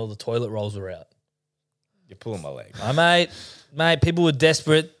COVID when all the toilet rolls were out. You're pulling my leg. Mate, people were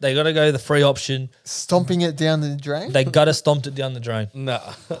desperate. They got to go the free option. Stomping it down the drain. They got to stomp it down the drain. No.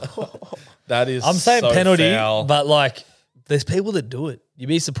 That is I'm saying so penalty, foul. but like, there's people that do it. You'd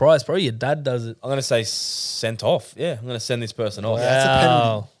be surprised. Probably your dad does it. I'm going to say sent off. Yeah, I'm going to send this person off. Yeah, it's a penalty.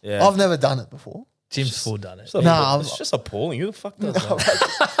 Wow. Yeah. I've never done it before. Jim's full done it. It's, Nah, it's just appalling. Who the fuck does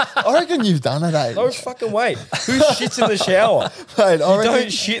that? I reckon you've done it, eh? No fucking way. Who shits in the shower? Mate, I You reckon- don't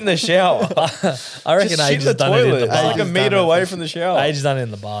shit in the shower. I reckon Just shit Age in has the done it in toilet. the It's like bath. a Age's meter done it away for from the shower. Age has done it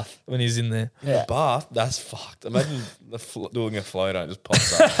in the bath when he's in there. Yeah. Bath? That's fucked. Imagine doing a float and just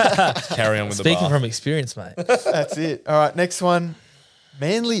pops up. Just carry on with the Speaking bath. from experience, mate. That's it. All right, next one.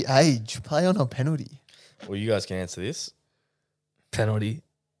 Manly age, play on a penalty. Well, you guys can answer this. Penalty.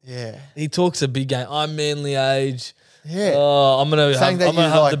 Yeah. He talks a big game. I'm Manly age. Yeah. Oh, I'm gonna Saying that you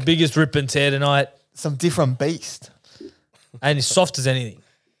have the like- biggest rip and tear tonight, Some different beast. and he's soft as anything.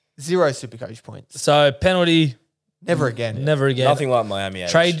 0 Supercoach points. So penalty, Never again. never again. Nothing like Miami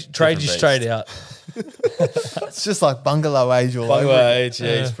age. Trade Different you beast. straight out. It's just like bungalow age all Bungalow over. age,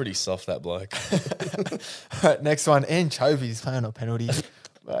 yeah, he's pretty soft, that bloke. All right, next one. Anchovies playing on penalty.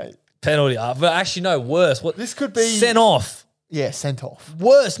 Mate. Penalty. But actually, no, worse. What This could be sent off? Yeah, sent off.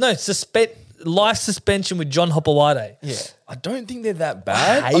 Worse. No, life suspension with John Hopewade. Yeah. I don't think they're that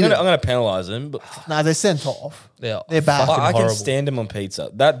bad. hate I'm them. gonna penalise them, but No, they're sent off. Yeah, They're bad. fucking I can horrible. stand them on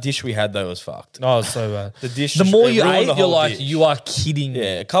pizza. That dish we had though was fucked. Oh, it's so bad. The dish. The more it you ruined ate, the you're whole like, dish. you are kidding me.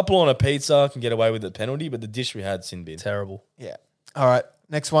 Yeah, a couple on a pizza can get away with the penalty, but the dish we had sin bin. Terrible. Yeah. All right,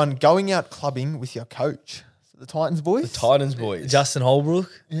 next one. Going out clubbing with your coach. So the Titans boys. Titans boys. Justin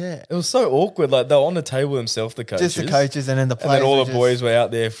Holbrook. Yeah. It was so awkward. Like they were on the table themselves, the coaches. Just the coaches and then the And players. then all were the just- boys were out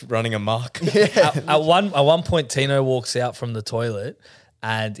there running amok. Yeah. At one point, Tino walks out from the toilet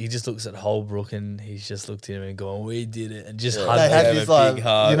and he just looks at Holbrook and he's just looked at him and going, "We did it," and just Yeah. hugged They him. had have this a like, big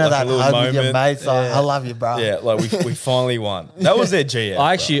hug, you know, like a that little hug with your moment. mates. Like, Yeah. I love you, bro. Yeah, like we finally won. That was their GF.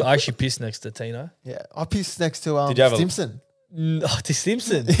 I actually pissed next to Tino. Yeah. I pissed next to Did you have a- Stimson. To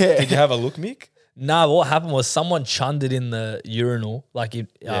Simpson. Yeah. Did you have a look, Mick? Nah, what happened was someone chunned it in the urinal, like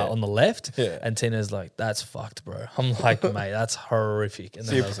Yeah. on the left, Yeah. and Tino's like, "That's fucked, bro." I'm like, "Mate, that's horrific." And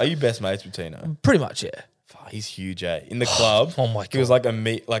So then I was are like, you best mates with Tino? pretty much, yeah. Fuck, he's huge, eh? In the club, Oh my he was God.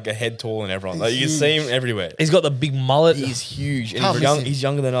 like a head taller than everyone. Like He's you can see him huge. everywhere. He's got the big mullet. He's huge, and Can't he's miss young. him. He's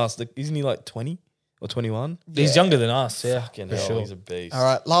younger than us. Like, isn't he like 20 or 21? He's younger than us, yeah, Fucking for hell, sure. he's a beast. All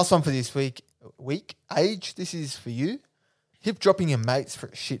right, last one for this week. Age. This is for you. Hip dropping your mates for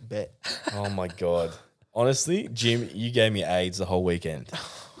a shit bet. Oh my god. Honestly, Jim, you gave me AIDS the whole weekend.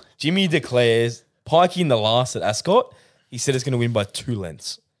 Jimmy declares Pikey in the last at Ascot. He said it's going to win by 2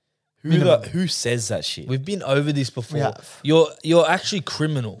 lengths. Who says that shit? We've been over this before. We have. You're actually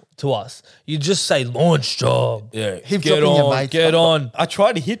criminal to us. You just say launch job. Yeah, Hip Get dropping your on, mates. get on. I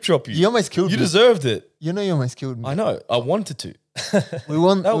tried to hip drop you. You almost killed You me. deserved it. You know, you almost killed me. I know. I wanted to. We were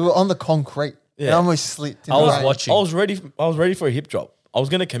on the concrete. Yeah. Yeah. I almost slipped. In I the was rain. watching. I was ready for a hip drop. I was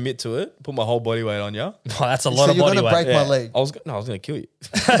going to commit to it, put my whole body weight on you. Wow, that's a lot So of you're body gonna weight. break my leg. I was going to kill you.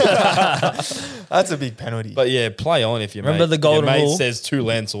 That's a big penalty. But yeah, play on if your Remember mate, the golden your mate rule? says 2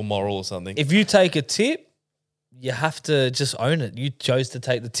 lengths or moral or something. If you take a tip, you have to just own it. You chose to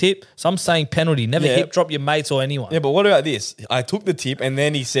take the tip. So I'm saying penalty. Never Yeah. hip drop your mates or anyone. Yeah, but what about this? I took the tip and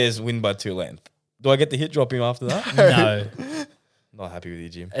then he says win by 2 lengths. Do I get to hit drop him after that? No, Not happy with you,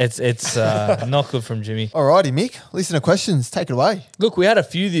 Jim. it's not good from Jimmy. Alrighty, Mick. Listen to questions. Take it away. Look, we had a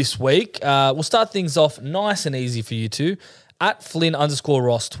few this week. We'll start things off nice and easy for you two. At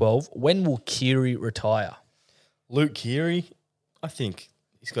Flynn_Ross12, when will Kiri retire? Luke Keary, I think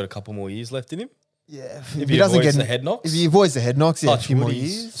he's got a couple more years left in him. Yeah. If he avoids the head knocks. If he avoids the head knocks, yeah, a Touch few more wood,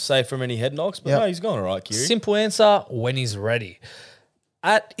 he's years. safe from any head knocks, but Yep. no, he's gone all right, Keary. Simple answer, when he's ready.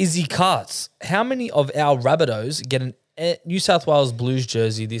 At Izzy Carts, how many of our Rabbitohs get an New South Wales Blues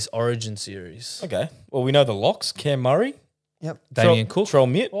jersey this Origin series? Okay. Well, we know the locks. Cam Murray. Yep. Damien Cook? Trell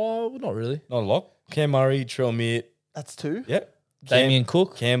Mitt. Oh, not really. Not a lock. Cam Murray, Trell Mitt. That's 2. Yep. Damien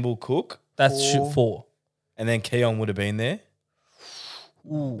Cook? Campbell Cook. That's Four. 4. And then Keon would have been there.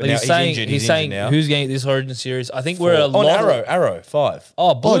 Ooh. But now he's saying, injured, he's he's saying injured now. who's getting this Origin series? I think we're a On lot. Arrow, 5.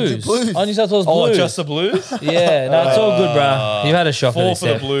 Oh, Blues. Blues. Oh, New South Wales Oh, Blues. just the Blues? Yeah, no, it's all good, bro. You had a shocker 4 this for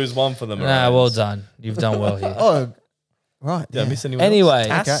the year. Blues, 1 for the Maroons. Nah, well done. You've done well here. Oh, right. Did I yeah. miss anyone Anyway.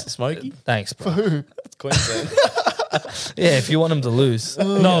 else? Tass, Okay. Smokey? Thanks, bro. That's Queensland. Yeah, if you want him to lose.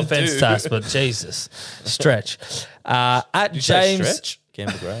 No offense, do. Tass, but Jesus. Stretch. At You say James, Stretch?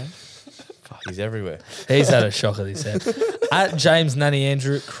 Campbell Graham? Fuck, he's everywhere. he's had a shocker this year. At James Nanny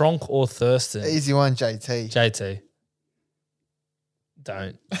Andrew, Cronk or Thurston? Easy one, JT. JT.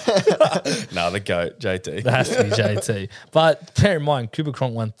 Don't. Nah, the GOAT, JT. It has to be JT. But bear in mind, Cooper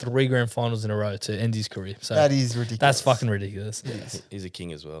Cronk won 3 grand finals in a row to end his career. So That is ridiculous. that's fucking ridiculous. He's a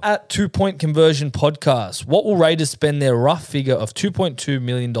king as well. At 2 Point Conversion Podcast, what will Raiders spend their rough figure of $2.2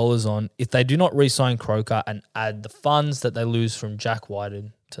 million on if they do not re-sign Croker and add the funds that they lose from Jack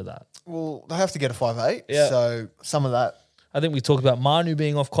Whiten to that? Well, they have to get a 5'8". Yeah. So some of that, I think we talked about Manu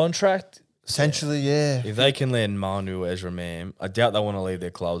being off contract. essentially, yeah. If they can land Manu or Ezra Mam, I doubt they want to leave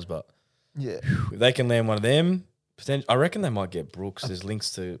their clubs, but Yeah. if they can land one of them, I reckon they might get Brooks. There's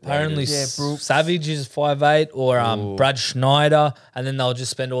links to Apparently, Raiders. Yeah, Brooks. Savage is 5'8", or Ooh. Brad Schneider, and then they'll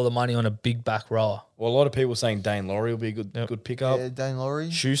just spend all the money on a big back rower. Well, a lot of people saying Dane Laurie will be a good pickup. Yeah, Dane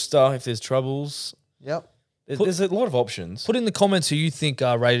Laurie. Schuster, if there's troubles. Yep. There's a lot of options. Put in the comments who you think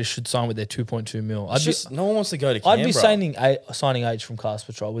Raiders should sign with their 2.2 mil. No one wants to go to Canberra. I'd be signing H from Class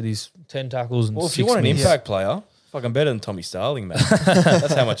Patrol with his 10 tackles and Well, if 6 you want an mils. impact player, fucking better than Tommy Starling, man.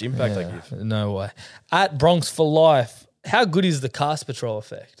 That's how much impact I give. No way. At Bronx for life, how good is the Cast Patrol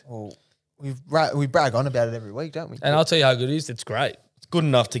effect? Well, we brag on about it every week, don't we? And I'll tell you how good it is. It's great. It's good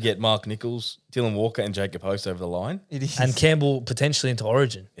enough to get Mark Nichols, Dylan Walker, and Jacob Host over the line. It is. And Campbell potentially into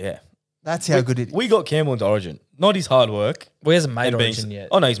Origin. Yeah. That's how good it is. We got Campbell into Origin. Not his hard work. Well, he hasn't made and being- Origin yet.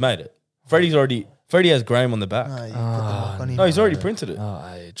 Oh, no, he's made it. Freddie has Graham on the back. Oh, you put the lock on him. No, he's already printed it.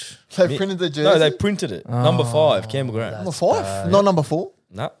 Oh, Age. They printed the jersey. No, they printed it. Number 5, Campbell Graham. number 5, not number 4.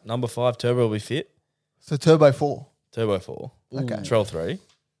 No, number 5, Turbo will be fit. So Turbo 4. Turbo 4. Okay. Trell 3.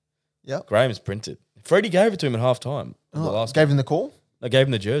 Yep. Graham's printed. Freddie gave it to him at half time. The last Gave him the call. I gave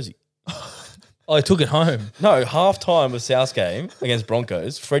him the jersey. Oh, he took it home. No, half time of South's game against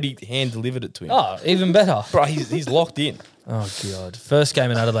Broncos, Freddie hand delivered it to him. Oh, even better. Bro, he's locked in. Oh, God. First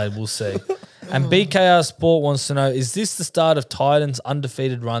game in Adelaide, we'll see. And BKR Sport wants to know, is this the start of Titans'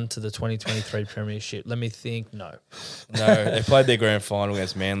 undefeated run to the 2023 Premiership? Let me think. No. No, they played their grand final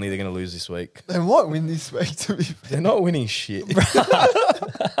against Manly. They're going to lose this week. They might win this week, to be fair. They're not winning shit.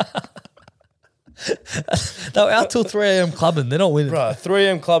 They were out till 3 a.m. clubbing. They're not winning. Bro, 3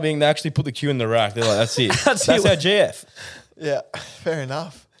 a.m. clubbing, they actually put the queue in the rack. They're like, that's it. That's That's it. our GF. Yeah, fair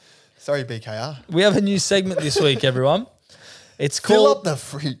enough. Sorry, BKR. We have a new segment this week, everyone. It's Fill called... up the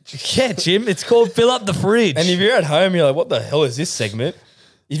fridge. Yeah, Jim. It's called Fill Up the Fridge. And if you're at home, you're like, what the hell is this segment?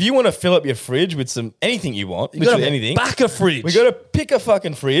 If you want to fill up your fridge with anything you want, you got literally to anything, back a fridge. we got to pick a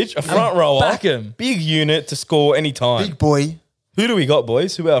fucking fridge, a front rower, back 'em. big unit to score any time. Big boy. Who do we got,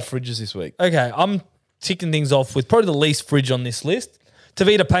 boys? Who are our fridges this week? Okay, I'm ticking things off with probably the least fridge on this list.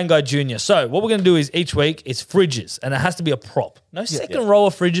 Tavita Pangai Jr. So what we're going to do is each week it's fridges, and it has to be a prop. No second row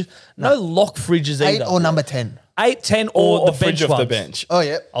of fridges, no lock fridges 8 either. or number 10. 8, 10, or the fridge bench off the ones. bench. Oh,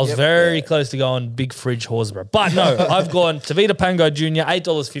 yeah. I was very close to going big fridge Horsburgh. But no, I've gone Tavita Pangai Jr.,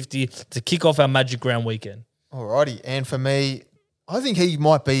 $8.50 to kick off our Magic Round weekend. Alrighty. And for me, I think he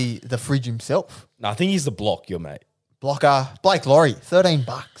might be the fridge himself. No, I think he's the block, your mate. Blocker, Blake Laurie, $13.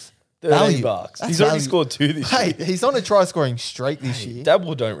 $30. Value. Bucks. That's He's already value. scored 2 this year. Hey, he's on a try scoring streak this year.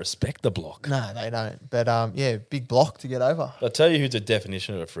 Dabble don't respect the block. No, they don't. But yeah, big block to get over. I'll tell you who's the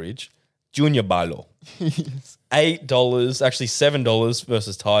definition of a fridge. Junior Bailo. $8, actually $7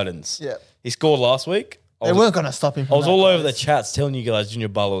 versus Titans. Yeah. He scored last week. They weren't going to stop him. I was all over the chats telling you guys Junior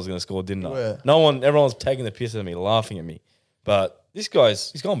Bailo was going to score, didn't I? were. Everyone's taking the piss at me, laughing at me. But this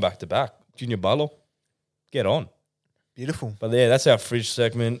he's gone back to back. Junior Bailo, get on. Beautiful. But yeah, that's our fridge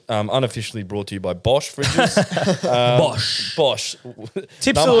segment. Unofficially brought to you by Bosch Fridges. Bosch. Bosch.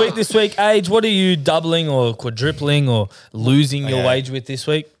 Tips of the week this week. Age, what are you doubling or quadrupling or losing your Okay. wage with this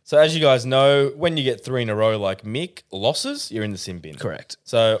week? So as you guys know, when you get 3 in a row like Mick, losses, you're in the sin bin. Correct.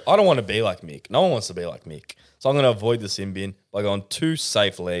 So I don't want to be like Mick. No one wants to be like Mick. So I'm going to avoid the sin bin by going 2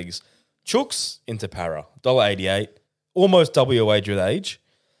 safe legs. Chooks into Para, $1.88. Almost double your wager with Age.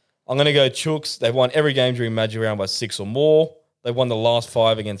 I'm going to go Chooks. They've won every game during Magic Round by 6 or more. They've won the last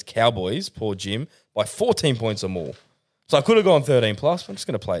 5 against Cowboys, poor Jim, by 14 points or more. So I could have gone 13 plus, but I'm just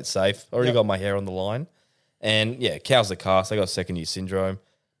going to play it safe. I already got my hair on the line. And yeah, Cows the cast. They got second year syndrome.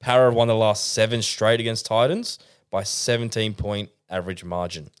 Para won the last 7 straight against Titans by 17-point average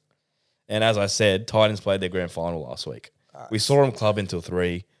margin. And as I said, Titans played their grand final last week. We saw them club until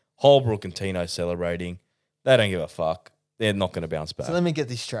 3. Holbrook and Tino celebrating. They don't give a fuck. They're not going to bounce back. So let me get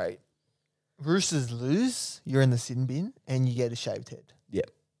this straight. Roosters lose, you're in the sin bin, and you get a shaved head. Yeah,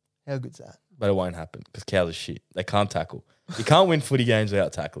 How good's that? but it won't happen because Cows are shit. They can't tackle. You can't win footy games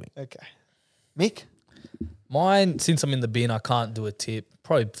without tackling. Okay. Mick? Mine, since I'm in the bin, I can't do a tip.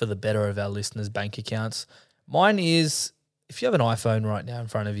 Probably for the better of our listeners' bank accounts. Mine is, if you have an iPhone right now in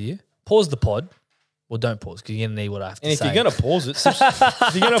front of you, pause the pod. Well, don't pause because you're going to need what I have to And if say. you're going to pause it,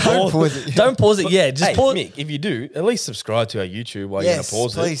 if you're going to pause, Pause it. Don't pause it yet. Just hey, pause. Mick, if you do, at least subscribe to our YouTube while you're going Yes, to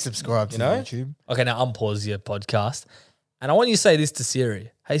pause please it. subscribe to You know? YouTube. Okay, now unpause your podcast. And I want you to say this to Siri.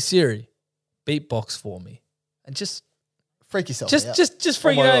 Hey, Siri, beatbox for me. And just Freak yourself just out.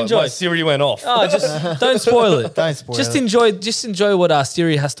 freaking Oh my God, enjoy. my Siri went off. Oh, just don't spoil it. Don't spoil Just it. enjoy what our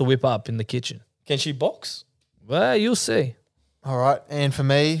Siri has to whip up in the kitchen. Can she box? Well, you'll see. All right. And for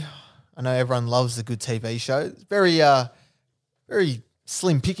me, I know everyone loves a good TV show. It's very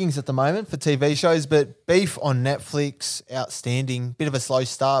slim pickings at the moment for TV shows, but Beef on Netflix, outstanding. Bit of a slow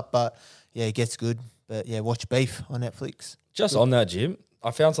start, but yeah, it gets good. But yeah, watch Beef on Netflix. Just on that, Jim,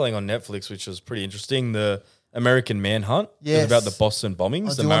 I found something on Netflix which was pretty interesting. The American Manhunt. Yes. It's about the Boston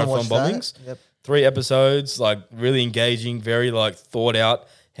bombings, I the do wanna marathon watch that. bombings. Yep. 3 episodes, like really engaging, very like thought out.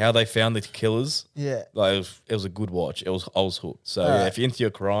 how they found the killers. Yeah. Like it was a good watch. I was hooked. So yeah, if you're into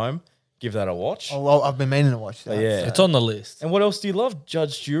your crime, give that a watch. I've been meaning to watch that. Yeah. It's on the list. And what else do you love?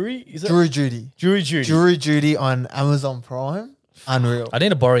 Judge Jury? Is it Jury Duty. Jury Duty? Jury Duty on Amazon Prime. Unreal. I need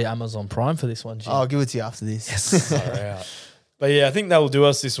to borrow your Amazon Prime for this one, Jim. I'll give it to you after this. But yeah, I think that will do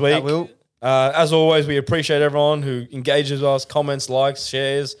us this week. That will. As always, we appreciate everyone who engages with us, comments, likes,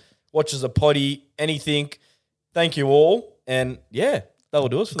 shares, watches a potty, anything. Thank you all. And yeah, that will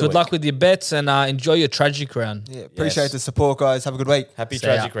do us for the Good week. luck with your bets and enjoy your tragic round. Yeah, appreciate the support, guys. Have a good week. Happy See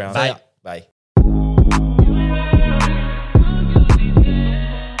ya. tragic round. Bye. Bye.